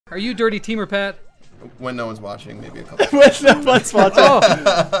Are you dirty teamer, Pat? When no one's watching, maybe a couple. When no one's watching.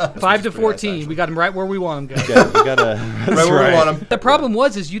 Oh, 5 to 14. We got him right where we want him, guys. Okay, we gotta. Right where we want him. The problem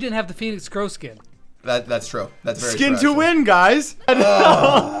is you didn't have the Phoenix Crow skin. That's true. That's very Skin true. to win, guys.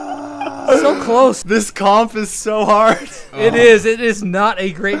 So close. This comp is so hard. It is. It is not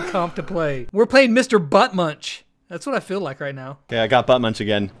a great comp to play. We're playing Mr. Butt Munch. That's what I feel like right now. Okay, I got Butt Munch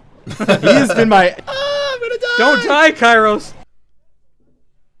again. He has been my. I'm gonna die. Don't die, Kairos.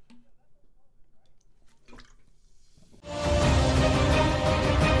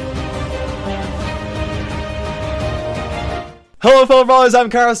 Hello, fellow brawlers. I'm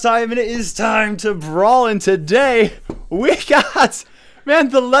KairosTime, and it is time to brawl. And today we got, man,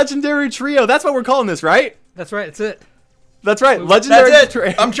 the legendary trio. That's what we're calling this, right? That's right. That's it. That's right. Legendary That's trio.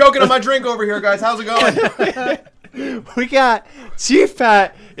 it. I'm choking on my drink over here, guys. How's it going? We got Chief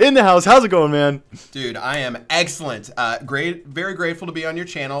Pat in the house. How's it going, man? Dude, I am excellent. Very grateful to be on your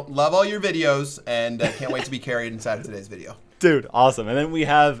channel. Love all your videos, and can't wait to be carried inside of today's video. Dude, awesome. And then we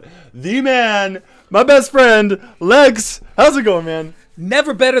have the man, my best friend, Lex. How's it going, man?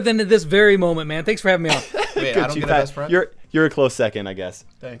 Never better than at this very moment, man. Thanks for having me on. Wait, I don't get a best friend? You're a close second, I guess.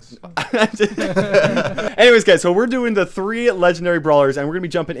 Thanks. Anyways, guys, so we're doing the 3 legendary brawlers, and we're going to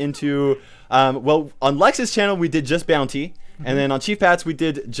be jumping into, well, on Lex's channel, we did just Bounty, and then on Chief Pat's, we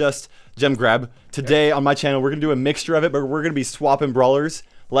did just Gem Grab. Today, on my channel, we're going to do a mixture of it, but we're going to be swapping brawlers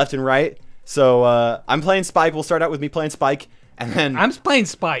left and right. So, I'm playing Spike. We'll start out with me playing Spike, and then... I'm playing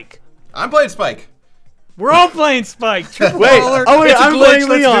Spike. I'm playing Spike. We're all playing Spike. Triple Wait, brawler. oh wait, It's a I'm glitch. playing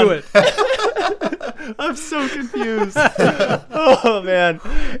Leon. Let's do it. I'm so confused. Oh, man.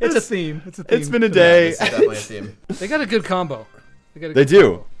 It's a theme. It's a theme. It's been a day. This is definitely a theme. They got a good combo. They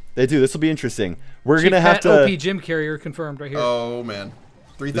do. They do. This will be interesting. We're going to have to... OP Gym Carrier confirmed right here. Oh, man.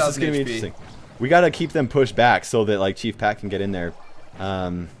 This is 3,000 going to be HP. interesting. We got to keep them pushed back so that like Chief Pat can get in there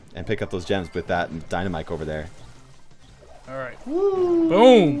and pick up those gems with that dynamite over there. All right. Woo.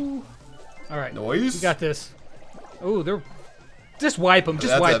 Boom. All right. Noise. We got this. Oh, they're... Just wipe them.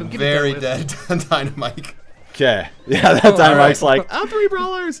 Just wipe them. That's a very dead dynamite. Okay. Yeah, that dynamite's right. like, I'm 3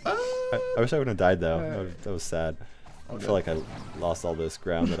 brawlers. I wish I wouldn't have died, though. That was sad. I feel like I lost all this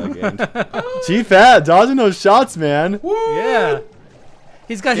ground that I gained. Chief Pat, dodging those shots, man. Woo. Yeah.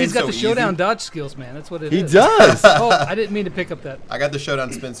 He's got so the showdown easy. dodge skills, man. That's what it is. He does. Oh, I didn't mean to pick up that. I got the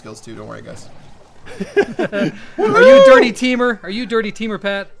showdown spin skills, too. Don't worry, guys. Are you a dirty teamer? Are you a dirty teamer,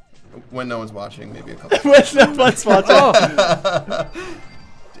 Pat? When no one's watching, maybe a couple. When no one's watching. Oh,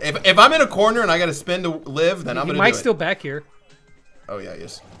 If I'm in a corner and I got to spin to live, then I'm he going to do Mike's it. still back here. Oh, yeah,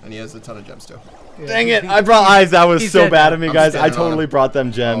 yes. And he has a ton of gems, too. Yeah, Dang it. I brought eyes. That was he's so dead bad now. of me, I'm guys. I standing on totally him. brought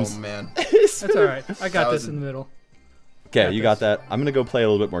them gems. Oh, man. That's all right. I got That this was in the middle. Okay, you got that. I'm going to go play a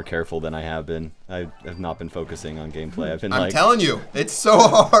little bit more careful than I have been. I have not been focusing on gameplay. I've been I'm like... telling you, it's so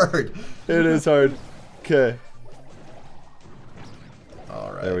hard. It is hard. Okay.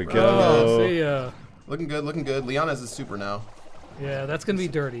 All right. There we bro. go. Oh, see ya. Looking good, looking good. Leon has a super now. Yeah, that's gonna be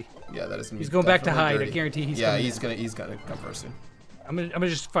dirty. Yeah, that is gonna be He's going back to definitely hide. dirty. I guarantee he's Yeah, coming he's gonna come first soon. I'm gonna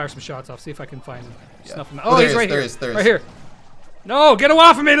just fire some shots off. See if I can find him. Yeah. Snuff him out. Oh, Oh, there he's he right is, here. there he is. Right here. No, get him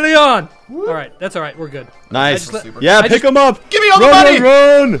off of me, Leon. All right, that's all right. We're good. Nice. Super. Yeah, pick him up. Give me all the Run, money.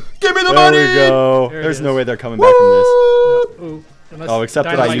 run, run. Give me the There money. we go. There it There's no is. way they're coming back from this. No, ooh, unless Oh, except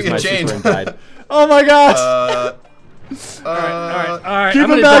that I Dynamite used my gets- chained. super and died. Oh my gosh. All right. Keep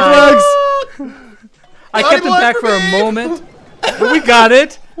I'm him gonna back, die. Legs. I kept him back for a moment. But we got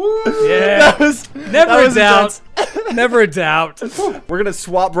it. Yeah. That was Never a was doubt. Never a doubt. We're gonna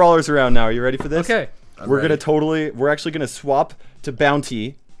swap brawlers around now. Are you ready for this? Okay. We're actually gonna swap to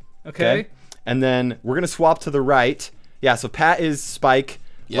Bounty. Okay. And then we're gonna swap to the right. Yeah. So Pat is Spike.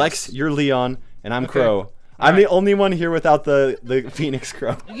 Yes. Lex, you're Leon, and I'm Okay. Crow. I'm the only one here without the Phoenix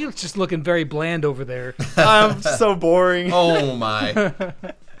Crow. You're just looking very bland over there. I'm so boring. Oh my.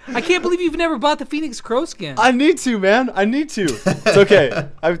 I can't believe you've never bought the Phoenix Crow skin. I need to, man. I need to. It's okay.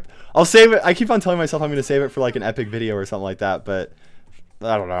 I'll save it. I keep on telling myself I'm going to save it for like an epic video or something like that, but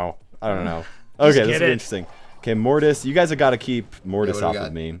I don't know. I don't know. Okay, this will be interesting. Okay, Mortis. You guys have got to keep Mortis off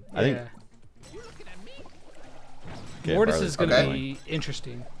of me. I think. Okay, Mortis Barley. is going to be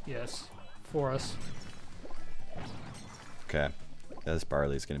interesting. Yes, for us. Okay. This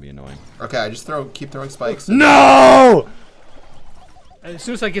Barley is going to be annoying. Okay, I just keep throwing spikes. No! As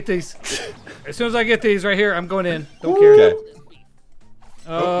soon as I get these, right here, I'm going in. Don't care. Okay.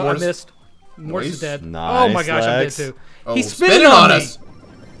 I missed. Mortis is dead. Nice, Oh my gosh, Lex. I'm dead too. Oh, He's spinning on me. us.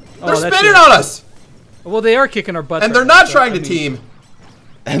 Oh, They're that's spinning it. on us. Well, they are kicking our butts. And right they're now, not so, trying I to mean, team.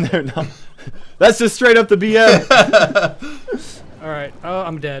 And they're not. That's just straight up the BM. All right. Oh,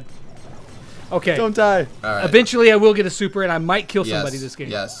 I'm dead. Okay. Don't die. All right. Eventually, I will get a super, and I might kill somebody this game.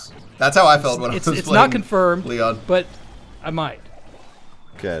 Yes. That's how I felt when I was playing. It's not confirmed, Leon. but I might.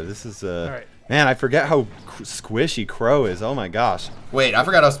 Okay, this is right. Man, I forget how squishy Crow is. Oh my gosh. Wait, I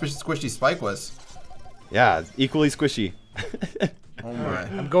forgot how squishy Spike was. Yeah, equally squishy. Oh my.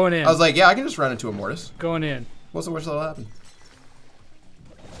 I'm going in. I was like, yeah, I can just run into a Mortis. Going in. What's the worst that'll happen?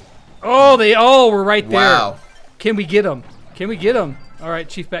 Oh, they all were right there. Wow. Can we get them? Can we get them? All right,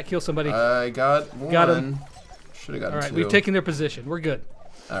 Chief Bat, kill somebody. I got one. Got him. Should have gotten All right, two. we've taken their position. We're good.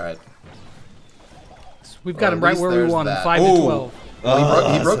 All right. We've got Well, them right at where least we want them. there's 5 that. to Ooh. 12.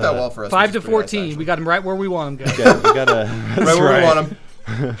 Well, he broke that wall for us. 5 which to is pretty nice, 14. actually. We got them right where we want them, guys. Okay, we gotta. Right where we want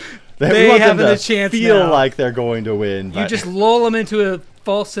him. They want them haven't to a chance feel now. like they're going to win. You but- just lull them into a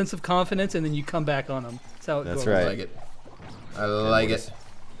false sense of confidence, and then you come back on them. That's how it That's goes. right. I like it. I like Mortis. it.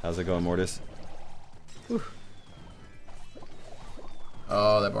 How's it going, Mortis?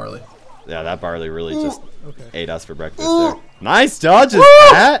 Oh, that barley. Yeah, that barley really just Okay. ate us for breakfast there. Nice dodges,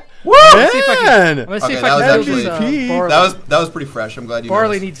 Pat. Let's see if I can- I'm Man! gonna see Okay, if that I was can actually- kill MVP. Barley. That was pretty fresh. I'm glad you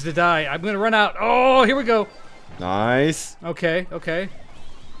Barley noticed. needs to die. I'm gonna run out. Oh, here we go. Nice. Okay, okay.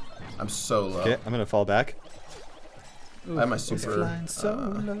 I'm so low. Okay, I'm gonna fall back. Ooh, I have my super.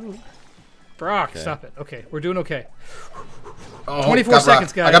 Brock, Okay. stop it. Okay, we're doing okay. Oh, 24 got Brock.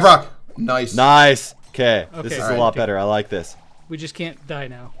 seconds, guys. I got Brock. Nice. Nice. Okay, this Okay. is Alright. a lot better. I like this. We just can't die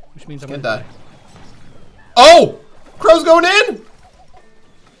now, which means I'm Can't gonna die. Oh! Crow's going in!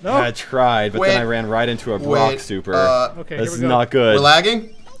 No. I tried, but Wait. then I ran right into a Brock Wait. super. Okay, this here is we go. not good. We're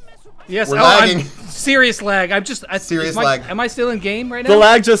lagging? Yes, We're I'm lagging. serious lag. I'm just Serious is my- lag. Am I still in game right now? The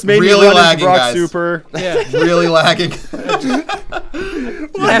lag just made Really me run lagging, into Brock guys. super. Yeah. Really lagging.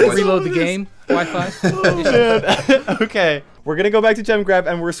 I have to reload the game. Wi-Fi. Okay, we're gonna go back to gem grab,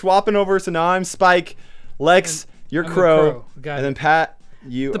 and we're swapping over. So now I'm Spike, Lex, you're I'm the Crow, Crow. Got and it. then Pat,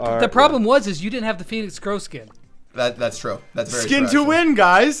 you are. The problem is you didn't have the Phoenix Crow skin. That's true. That's very Skin true. to actually. win,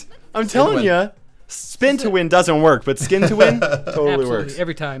 guys. I'm telling win. you, spin to win doesn't work, but skin to win totally Absolutely, works.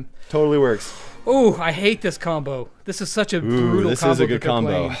 every time. Totally works. Oh, I hate this combo. This is such a Ooh, brutal this combo. is a good that they're combo.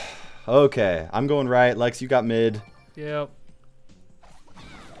 playing. Okay, I'm going right. Lex, you got mid. Yep.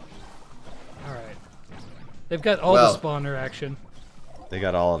 All right. They've got all Well. the spawner action. They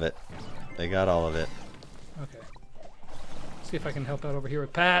got all of it. They got all of it. Okay. See if I can help out over here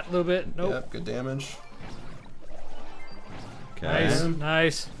with Pat a little bit. Nope. Yep, good damage. Okay. Nice,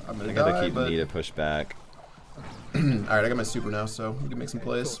 nice. I'm gonna I gotta die, keep but... Nita pushed back. Alright, I got my super now, so we can make some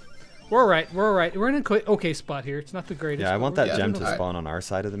plays. We're all right. We're all right. We're in a okay spot here. It's not the greatest. Yeah, I but want we're- that Yeah, gem doing to okay. spawn on our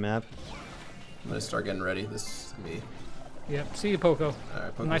side of the map. I'm gonna start getting ready. This is me. Yep. See you, Poco.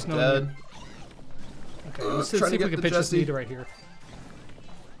 Alright, Poke's Nice knowing dead. Okay. Let's see trying to if we get can the pitch this Jesse. Nita right here.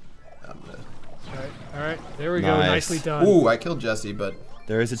 I'm gonna... All right. There we go. Nice. Nicely done. Ooh, I killed Jesse, but...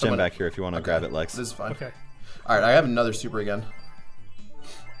 There is a gem Someone- back here if you want to Okay, grab it, Lex. This is fine. Okay. Alright, I have another super again.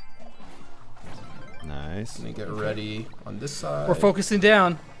 Nice. Let me get ready on this side. We're focusing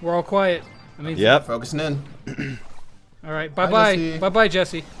down. We're all quiet. I mean. Yep. Focusing in. All right. Bye bye. Jesse. Bye bye,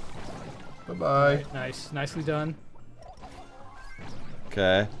 Jesse. Bye-bye. Nice. Nicely done.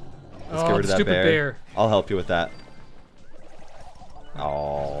 Okay. Let's Oh, get rid of that stupid bear. I'll help you with that.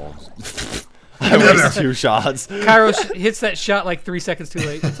 Oh. I wasted 2 shots. Kairos hits that shot like 3 seconds too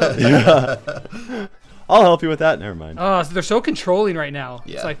late. Yeah. I'll help you with that. Never mind. Oh, so they're so controlling right now.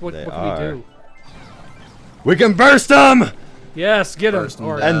 Yeah, It's like, what they can we are. do? We can burst them! Yes, get him. Burst 'em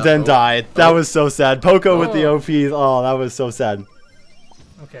Or, down. And then Oh. die. That was so sad. Poco with the Oh. OPs. Oh, that was so sad.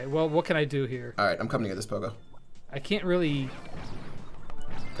 okay, well, what can I do here? Alright, I'm coming to get this Pogo. I can't really.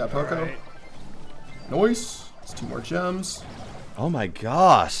 Got Poco. Alright. Nice. It's 2 more gems. Oh my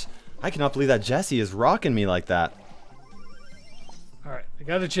gosh. I cannot believe that Jesse is rocking me like that. All right, I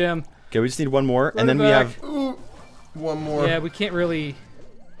got a gem. Okay, we just need one more. Run and then it we back. have... Ooh. One more. Yeah, we can't really.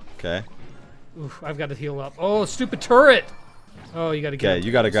 Okay. Oof, I've got to heal up. Oh, stupid turret! Oh, you got to get. Okay, him.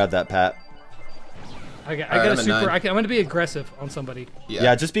 you got to grab that, Pat. I got Alright, a I'm at super. 9. I'm going to be aggressive on somebody.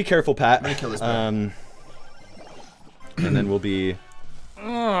 Yeah, just be careful, Pat. gonna kill this guy. And then we'll be...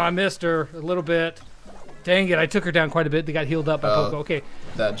 Oh, I missed her a little bit. Dang it! I took her down quite a bit. They got healed up by Oh. Poco. Okay,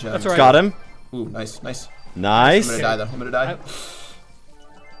 That gem. That's all right. Got him. Ooh, nice, nice. I'm Nice. gonna die though. I'm gonna die.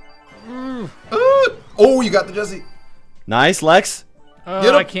 Mm. Oh, you got the Jesse. Nice, Lex. Oh, Get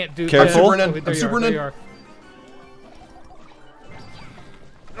him. I can't do Careful. that. I'm supering in. There I'm you are, supering there in. you are.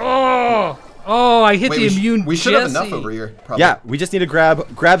 Oh, I hit Wait, the immune. we should have enough Jesse. over here. Probably. Yeah, we just need to grab...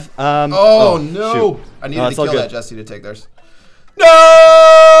 Oh, no. shoot. I needed No, to it's all kill good. that Jesse to take theirs.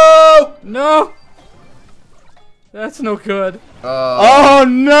 No! No. That's no good. Oh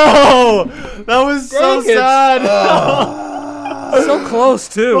no! That was so Dang it. sad. So close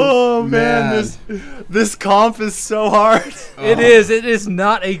too. Oh man, this comp is so hard. It is. It is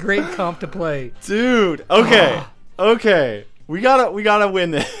not a great comp to play. Dude. Okay. Okay. We gotta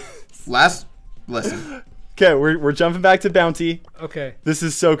win this. Listen. Okay, we're jumping back to bounty. Okay. This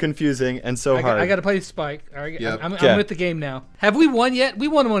is so confusing and so hard. I gotta play Spike. All right. Yep. I'm with the game now. Have we won yet? We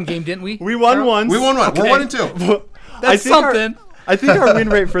won one game, didn't we? We won once. We won one. Okay. We're 1 and 2. That's something. I think our win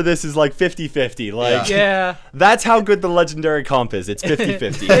rate for this is like 50-50. Like, Yeah. that's how good the legendary comp is. It's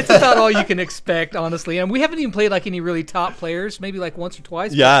 50-50. It's about all you can expect, honestly. And we haven't even played like any really top players, maybe like once or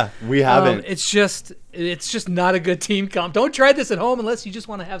twice. Yeah, we haven't. It's just not a good team comp. Don't try this at home unless you just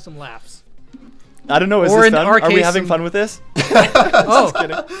want to have some laughs. I don't know. Is or this in fun? our Are we case, having fun with this? Oh, we're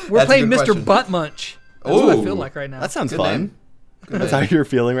That's a playing good Mr. question. Butt Munch. That's what I Ooh. feel like right now. That sounds Good fun. name. Good That's name. how you're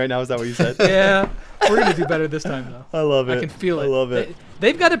feeling right now. Is that what you said? Yeah, we're gonna do better this time though. I love it. I can feel it. I love it.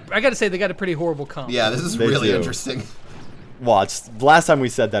 They've got a. I gotta say they got a pretty horrible comp. Yeah, this is They really do. interesting. Watch. Last time we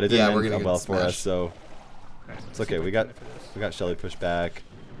said that, it Yeah, didn't we're end gonna well get for us. smashed. So it's okay. We got Shelly pushed back.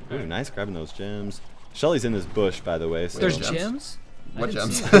 Ooh, nice grabbing those gems. Shelly's in this bush, by the way. So. There's Gems? gems. What I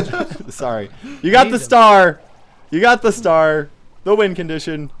didn't gems? see those. Sorry. You got Need the them. star. You got the star. The win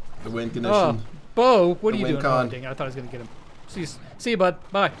condition. The win condition. Oh, Bo, what The are you win doing? con. Oh, dang, I thought I was gonna get him. See you, bud.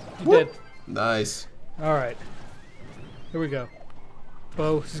 Bye. You Whoop. did. Nice. All right. Here we go.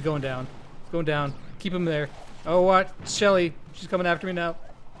 Bo, this is going down. It's going down. Keep him there. Oh, what? Shelly. She's coming after me now.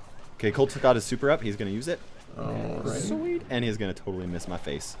 Okay, Colt's got his super up. He's gonna use it. Alright. Sweet. And he's gonna totally miss my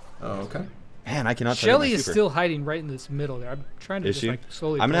face. Oh, okay. Man, I cannot. Shelly target my is super. still hiding right in this middle there. I'm trying to Is just she? like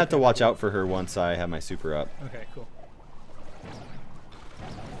slowly. I'm gonna have to poke watch her. out for her once I have my super up. Okay, cool.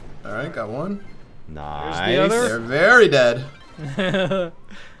 Alright, got one. Nice. other. They're very dead.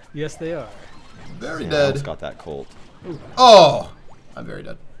 Yes, they are. Very Yeah, I dead. almost got that Colt. Oh! I'm very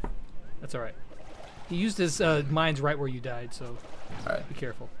dead. That's all right. He used his mines right where you died, so Alright. be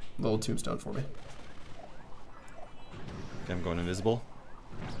careful. Little tombstone for me. Okay, I'm going invisible.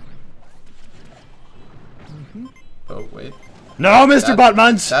 Oh, wait. No, Mr. That-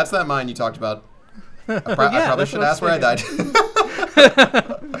 Buttmunch! That's that mine you talked about. I Yeah, probably that's should what I ask was where I died.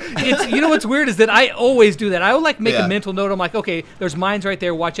 You know what's weird is that I always do that. I will like make Yeah. a mental note. I'm like, okay, there's mines right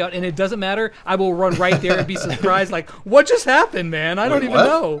there. Watch out, and it doesn't matter. I will run right there and be surprised. Like, what just happened, man? I don't Wait, even what?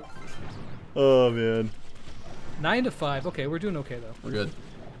 know. Oh, man. 9 to 5. Okay, we're doing okay though. We're good.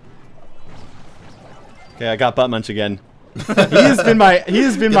 Okay, I got Buttmunch again. he has been my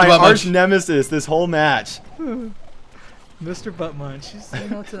Buttmunch. arch nemesis this whole match. Mr. Buttmunch. You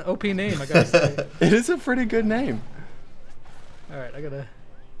know, it's an OP name. I gotta say. It is a pretty good name. All right, I gotta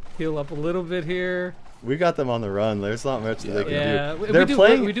heal up a little bit here. We got them on the run. There's not much that they can Yeah, do. They're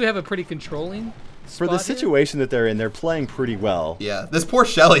playing we do have a pretty controlling. for the spot here. situation that they're in. They're playing pretty well. Yeah, this poor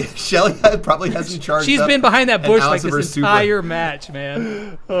Shelly. Shelly probably hasn't charged She's up been behind that an bush ounce like of her this super. entire match,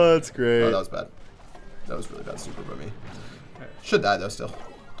 man. Oh, that's great. Oh, that was bad. That was really bad super by me. Should die, though, still.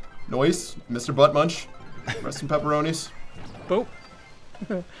 Noise, Mr. Butt Munch. Rest some pepperonis. Boop.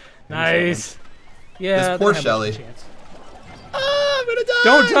 Nice. Yeah. This poor they don't have much Shelly. of a chance. Ah, I'm gonna die.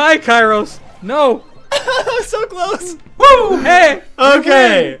 Don't die, Kairos. No. So close. Woo! Hey.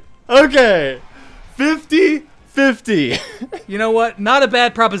 Okay. Okay. 50-50. You know what? Not a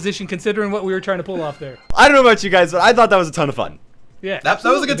bad proposition considering what we were trying to pull off there. I don't know about you guys, but I thought that was a ton of fun. Yeah. That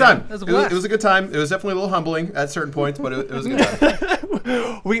was a good time. That was a It blast. was a good time. It was definitely a little humbling at certain points, but it was a good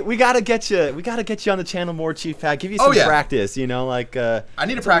time. We gotta get you. We gotta get you on the channel more, Chief Pat. Give you Oh, some yeah. practice. You know, like. I need to that's what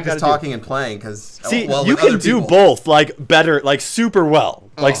we practice gotta do. talking and playing because See, you can do both, like better, like super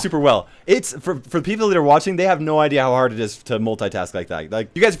well, like Oh. super well. It's for people that are watching, they have no idea how hard it is to multitask like that. Like,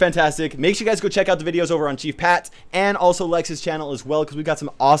 you guys are fantastic. Make sure you guys go check out the videos over on Chief Pat and also Lex's channel as well, because we got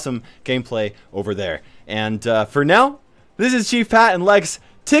some awesome gameplay over there. And for now, this is Chief Pat and Lex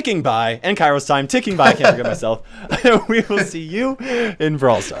ticking by, and KairosTime ticking by. I can't forget myself. We will see you in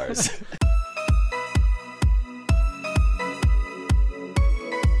Brawl Stars.